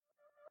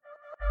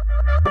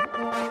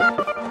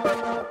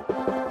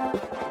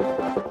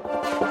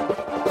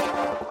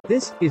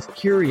This is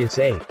Curious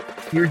Ape,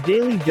 your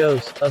daily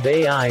dose of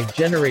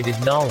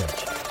AI-generated knowledge.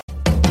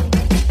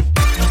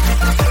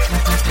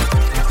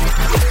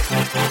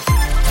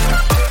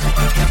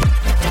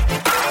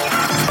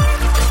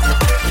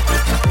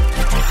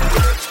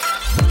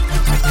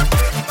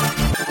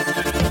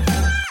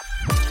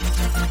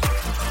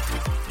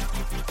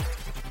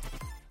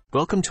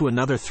 Welcome to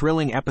another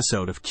thrilling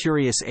episode of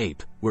Curious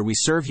Ape, where we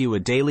serve you a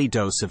daily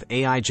dose of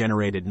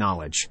AI-generated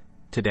knowledge.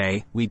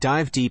 Today, we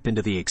dive deep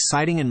into the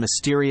exciting and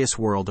mysterious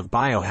world of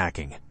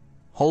biohacking.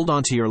 Hold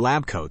on to your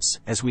lab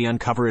coats as we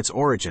uncover its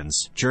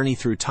origins, journey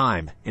through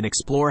time, and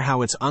explore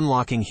how it's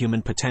unlocking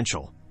human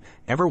potential.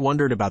 Ever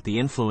wondered about the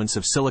influence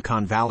of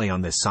Silicon Valley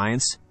on this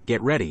science?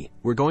 Get ready,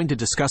 we're going to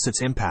discuss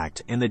its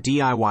impact in the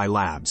DIY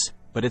labs.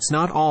 But it's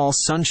not all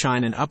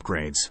sunshine and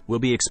upgrades. We'll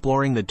be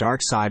exploring the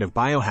dark side of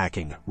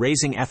biohacking,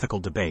 raising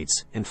ethical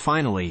debates, and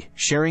finally,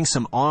 sharing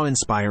some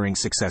awe-inspiring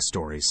success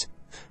stories.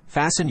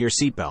 Fasten your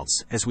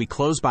seatbelts as we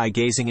close by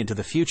gazing into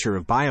the future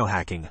of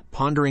biohacking,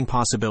 pondering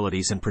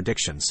possibilities and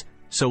predictions.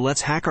 So let's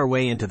hack our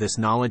way into this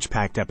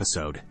knowledge-packed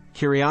episode.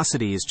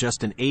 Curiosity is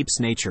just an ape's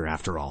nature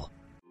after all.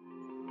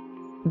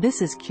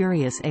 This is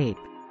Curious Ape.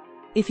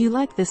 If you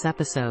like this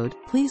episode,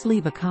 please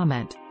leave a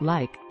comment,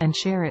 like, and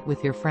share it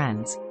with your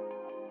friends.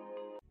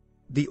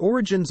 The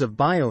origins of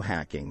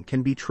biohacking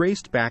can be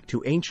traced back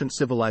to ancient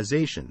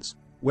civilizations,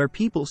 where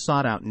people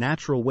sought out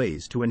natural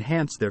ways to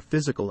enhance their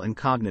physical and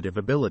cognitive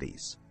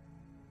abilities.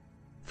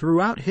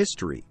 Throughout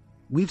history,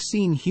 we've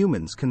seen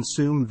humans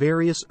consume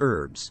various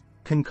herbs,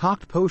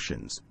 concoct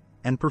potions,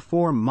 and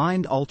perform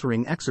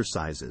mind-altering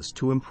exercises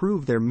to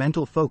improve their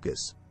mental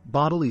focus,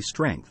 bodily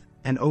strength,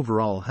 and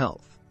overall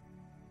health.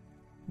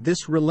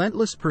 This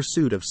relentless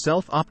pursuit of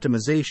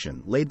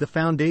self-optimization laid the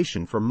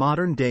foundation for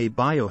modern-day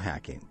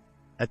biohacking,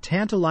 a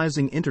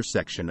tantalizing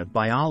intersection of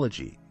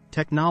biology,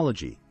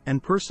 technology,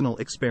 and personal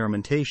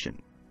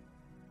experimentation.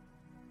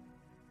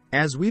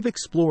 As we've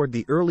explored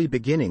the early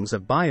beginnings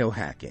of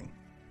biohacking,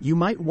 you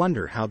might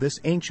wonder how this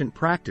ancient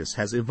practice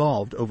has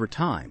evolved over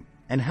time,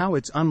 and how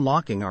it's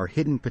unlocking our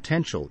hidden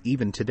potential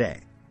even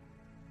today.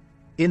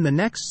 In the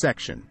next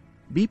section,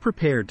 be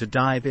prepared to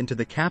dive into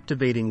the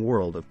captivating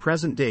world of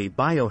present-day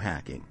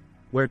biohacking,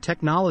 where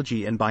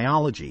technology and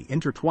biology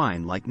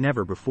intertwine like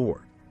never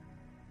before.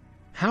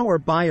 How are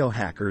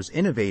biohackers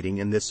innovating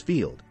in this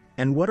field,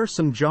 and what are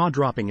some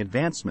jaw-dropping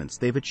advancements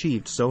they've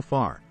achieved so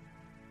far?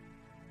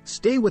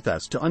 Stay with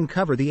us to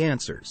uncover the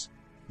answers.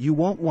 You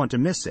won't want to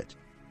miss it.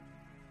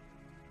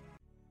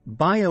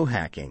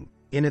 Biohacking,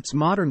 in its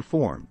modern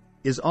form,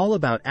 is all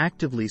about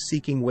actively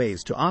seeking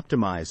ways to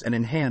optimize and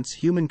enhance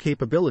human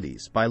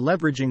capabilities by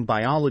leveraging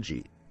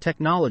biology,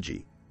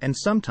 technology, and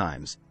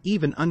sometimes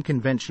even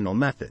unconventional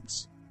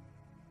methods.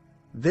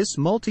 This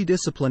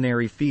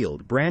multidisciplinary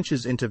field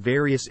branches into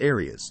various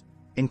areas,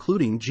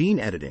 including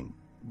gene editing,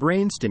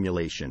 brain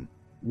stimulation,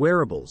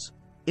 wearables,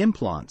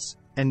 implants,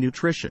 and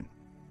nutrition.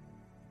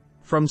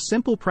 From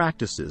simple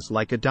practices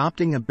like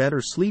adopting a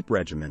better sleep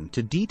regimen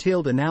to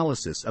detailed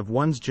analysis of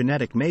one's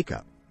genetic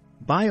makeup,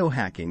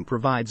 biohacking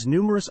provides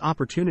numerous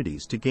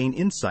opportunities to gain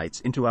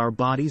insights into our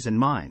bodies and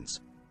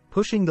minds,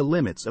 pushing the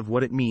limits of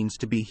what it means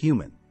to be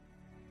human.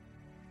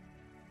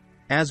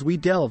 As we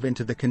delve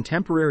into the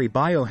contemporary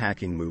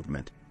biohacking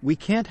movement, we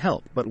can't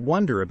help but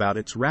wonder about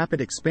its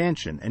rapid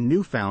expansion and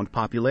newfound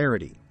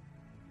popularity.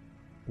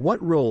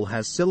 What role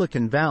has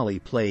Silicon Valley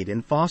played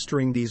in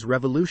fostering these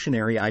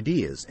revolutionary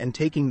ideas and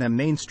taking them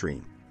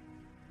mainstream?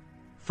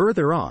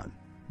 Further on,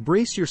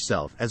 brace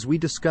yourself as we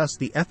discuss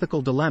the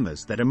ethical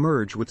dilemmas that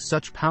emerge with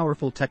such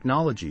powerful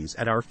technologies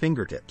at our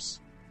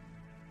fingertips.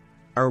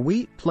 Are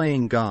we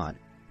playing God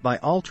by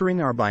altering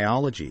our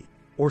biology,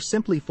 or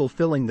simply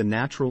fulfilling the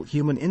natural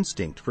human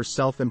instinct for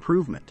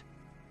self-improvement?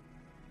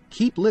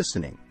 Keep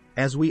listening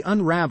as we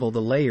unravel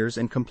the layers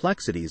and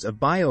complexities of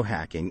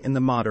biohacking in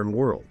the modern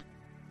world.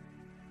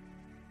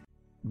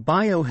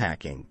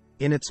 Biohacking,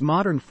 in its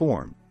modern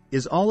form,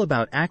 is all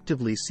about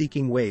actively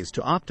seeking ways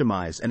to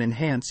optimize and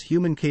enhance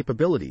human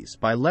capabilities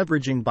by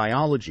leveraging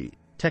biology,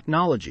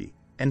 technology,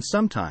 and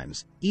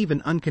sometimes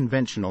even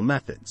unconventional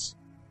methods.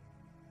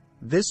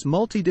 This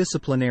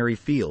multidisciplinary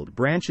field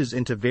branches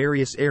into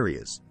various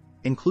areas,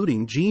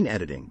 including gene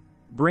editing,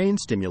 brain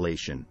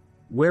stimulation,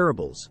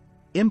 wearables,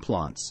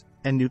 implants,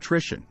 and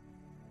nutrition.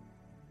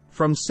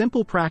 From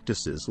simple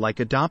practices like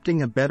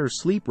adopting a better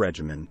sleep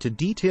regimen to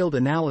detailed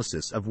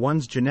analysis of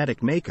one's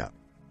genetic makeup,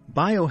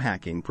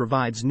 biohacking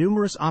provides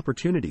numerous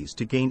opportunities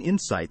to gain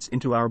insights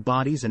into our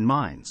bodies and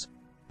minds,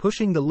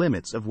 pushing the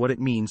limits of what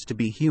it means to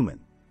be human.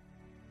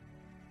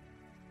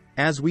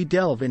 As we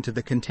delve into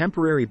the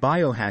contemporary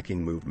biohacking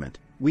movement,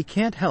 we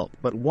can't help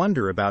but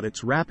wonder about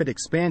its rapid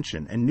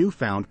expansion and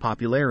newfound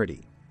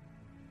popularity.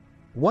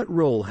 What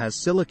role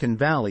has Silicon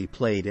Valley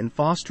played in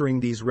fostering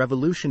these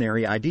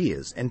revolutionary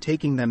ideas and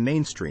taking them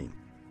mainstream?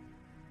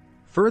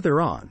 Further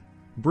on,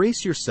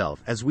 brace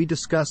yourself as we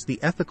discuss the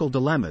ethical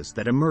dilemmas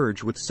that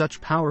emerge with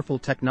such powerful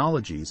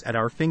technologies at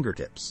our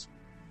fingertips.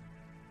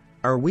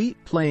 Are we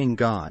playing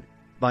God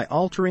by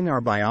altering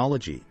our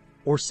biology,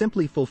 or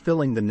simply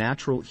fulfilling the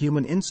natural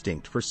human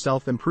instinct for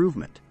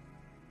self-improvement?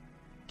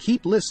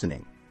 Keep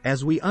listening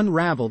as we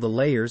unravel the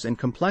layers and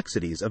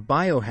complexities of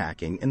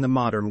biohacking in the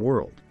modern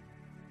world.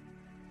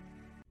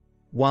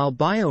 While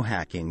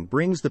biohacking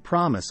brings the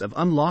promise of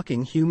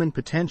unlocking human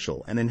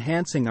potential and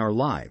enhancing our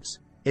lives,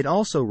 it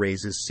also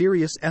raises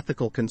serious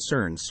ethical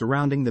concerns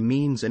surrounding the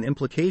means and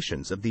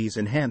implications of these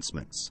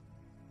enhancements.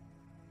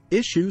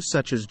 Issues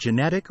such as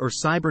genetic or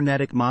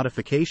cybernetic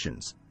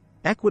modifications,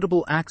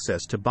 equitable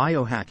access to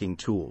biohacking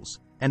tools,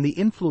 and the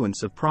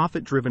influence of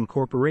profit-driven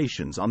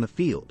corporations on the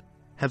field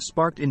have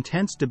sparked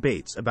intense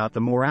debates about the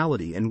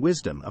morality and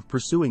wisdom of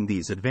pursuing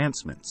these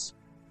advancements.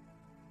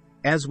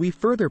 As we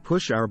further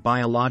push our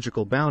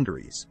biological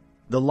boundaries,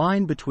 the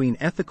line between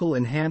ethical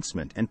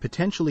enhancement and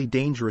potentially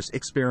dangerous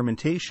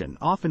experimentation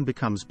often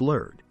becomes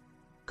blurred,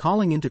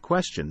 calling into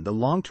question the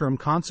long-term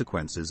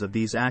consequences of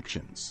these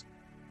actions.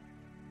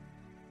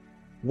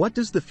 What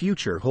does the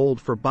future hold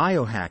for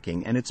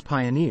biohacking and its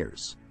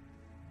pioneers?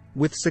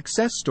 With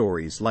success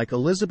stories like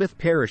Elizabeth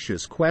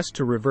Parrish's quest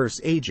to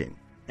reverse aging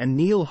and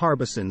Neil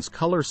Harbison's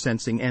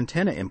color-sensing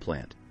antenna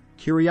implant,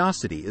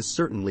 curiosity is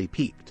certainly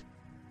piqued.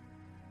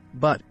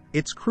 But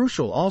it's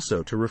crucial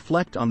also to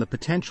reflect on the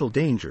potential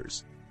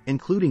dangers,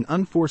 including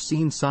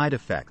unforeseen side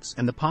effects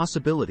and the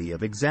possibility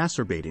of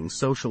exacerbating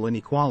social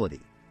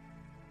inequality.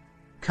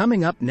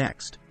 Coming up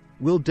next,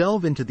 we'll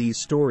delve into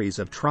these stories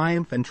of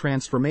triumph and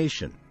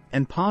transformation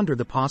and ponder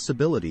the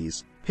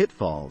possibilities,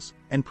 pitfalls,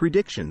 and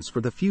predictions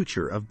for the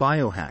future of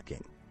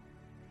biohacking.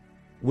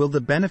 Will the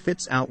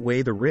benefits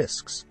outweigh the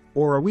risks,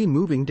 or are we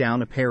moving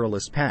down a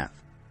perilous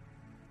path?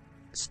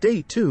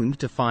 Stay tuned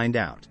to find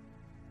out.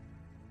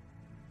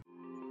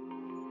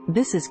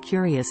 This is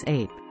Curious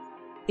Ape.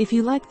 If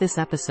you like this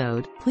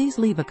episode, please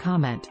leave a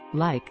comment,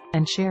 like,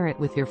 and share it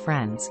with your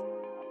friends.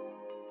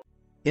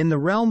 In the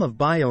realm of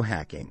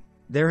biohacking,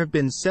 there have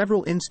been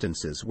several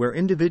instances where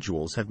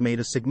individuals have made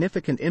a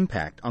significant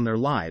impact on their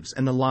lives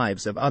and the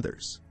lives of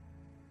others.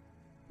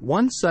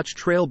 One such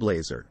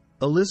trailblazer,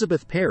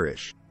 Elizabeth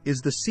Parrish, is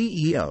the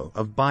CEO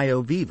of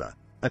BioViva,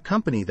 a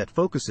company that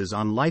focuses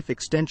on life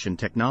extension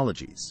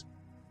technologies.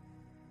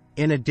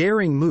 In a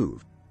daring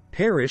move,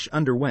 Parrish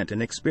underwent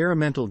an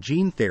experimental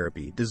gene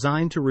therapy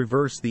designed to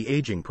reverse the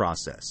aging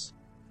process.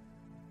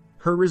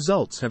 Her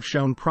results have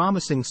shown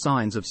promising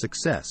signs of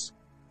success,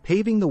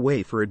 paving the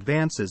way for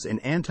advances in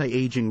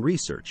anti-aging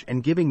research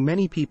and giving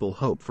many people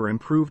hope for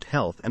improved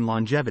health and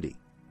longevity.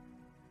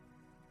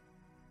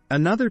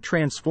 Another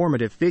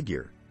transformative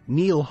figure,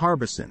 Neil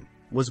Harbison,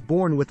 was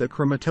born with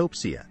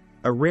achromatopsia,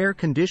 a rare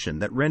condition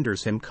that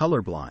renders him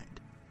colorblind.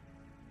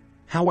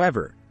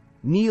 However,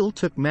 Neil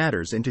took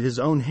matters into his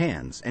own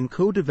hands and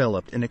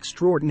co-developed an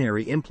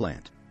extraordinary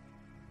implant,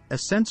 a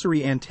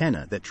sensory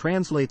antenna that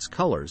translates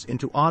colors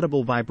into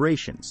audible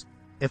vibrations,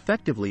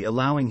 effectively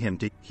allowing him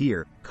to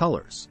hear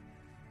colors.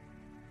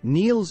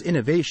 Neil's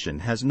innovation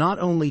has not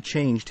only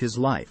changed his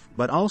life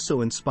but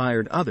also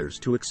inspired others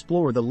to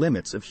explore the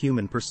limits of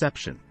human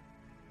perception.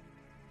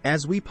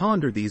 As we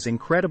ponder these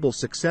incredible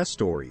success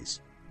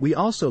stories, we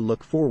also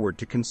look forward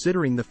to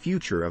considering the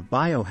future of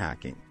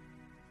biohacking.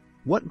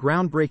 What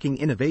groundbreaking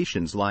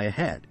innovations lie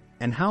ahead,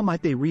 and how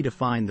might they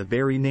redefine the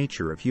very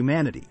nature of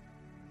humanity?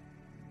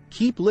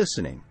 Keep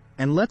listening,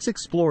 and let's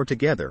explore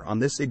together on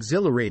this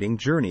exhilarating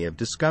journey of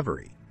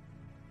discovery.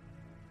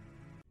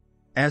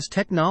 As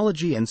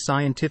technology and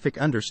scientific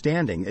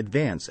understanding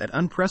advance at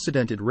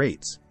unprecedented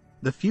rates,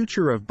 the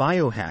future of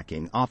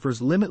biohacking offers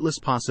limitless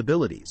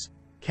possibilities,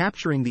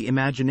 capturing the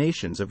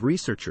imaginations of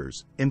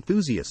researchers,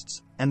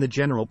 enthusiasts, and the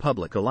general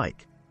public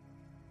alike.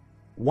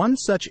 One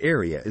such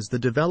area is the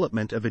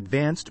development of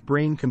advanced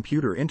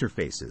brain-computer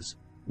interfaces,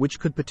 which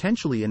could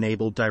potentially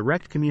enable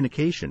direct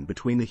communication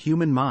between the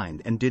human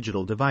mind and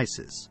digital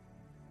devices.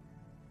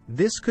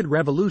 This could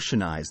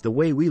revolutionize the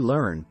way we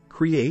learn,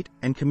 create,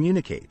 and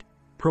communicate,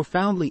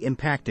 profoundly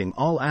impacting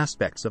all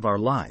aspects of our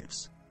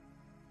lives.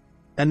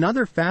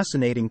 Another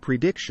fascinating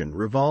prediction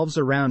revolves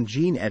around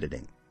gene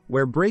editing,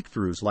 where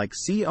breakthroughs like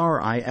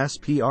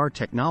CRISPR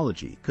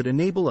technology could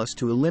enable us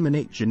to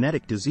eliminate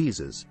genetic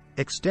diseases,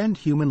 extend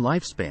human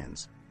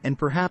lifespans, and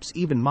perhaps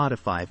even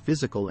modify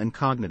physical and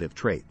cognitive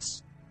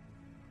traits.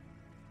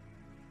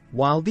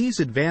 While these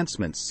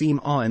advancements seem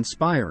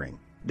awe-inspiring,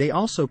 they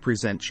also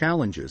present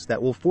challenges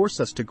that will force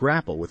us to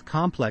grapple with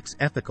complex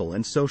ethical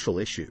and social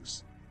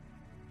issues.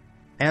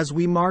 As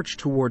we march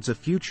towards a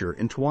future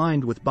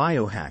entwined with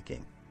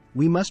biohacking,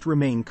 we must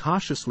remain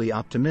cautiously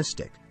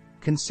optimistic,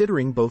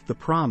 considering both the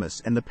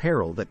promise and the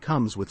peril that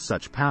comes with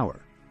such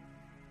power.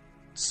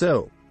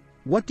 So,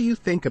 what do you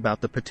think about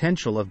the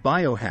potential of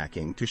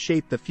biohacking to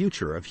shape the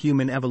future of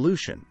human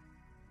evolution?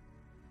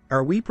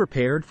 Are we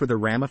prepared for the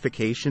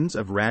ramifications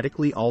of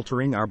radically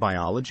altering our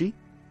biology?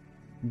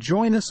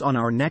 Join us on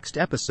our next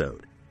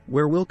episode,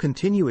 where we'll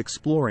continue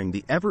exploring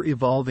the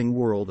ever-evolving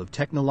world of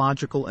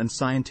technological and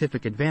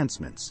scientific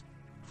advancements,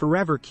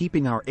 forever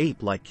keeping our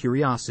ape-like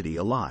curiosity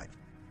alive.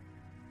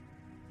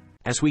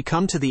 As we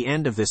come to the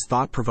end of this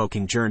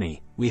thought-provoking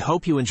journey, we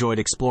hope you enjoyed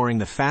exploring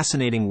the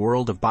fascinating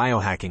world of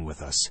biohacking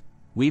with us.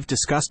 We've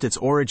discussed its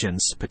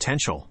origins,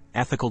 potential,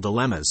 ethical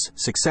dilemmas,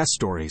 success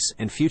stories,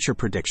 and future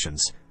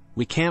predictions.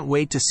 We can't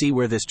wait to see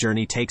where this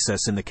journey takes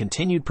us in the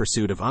continued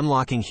pursuit of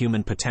unlocking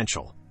human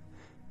potential.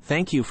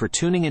 Thank you for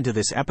tuning into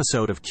this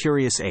episode of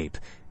Curious Ape.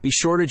 Be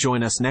sure to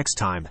join us next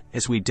time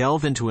as we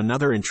delve into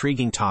another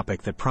intriguing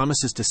topic that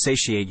promises to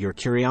satiate your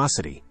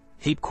curiosity.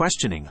 Keep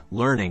questioning,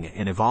 learning,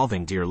 and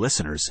evolving, dear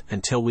listeners,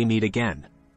 until we meet again.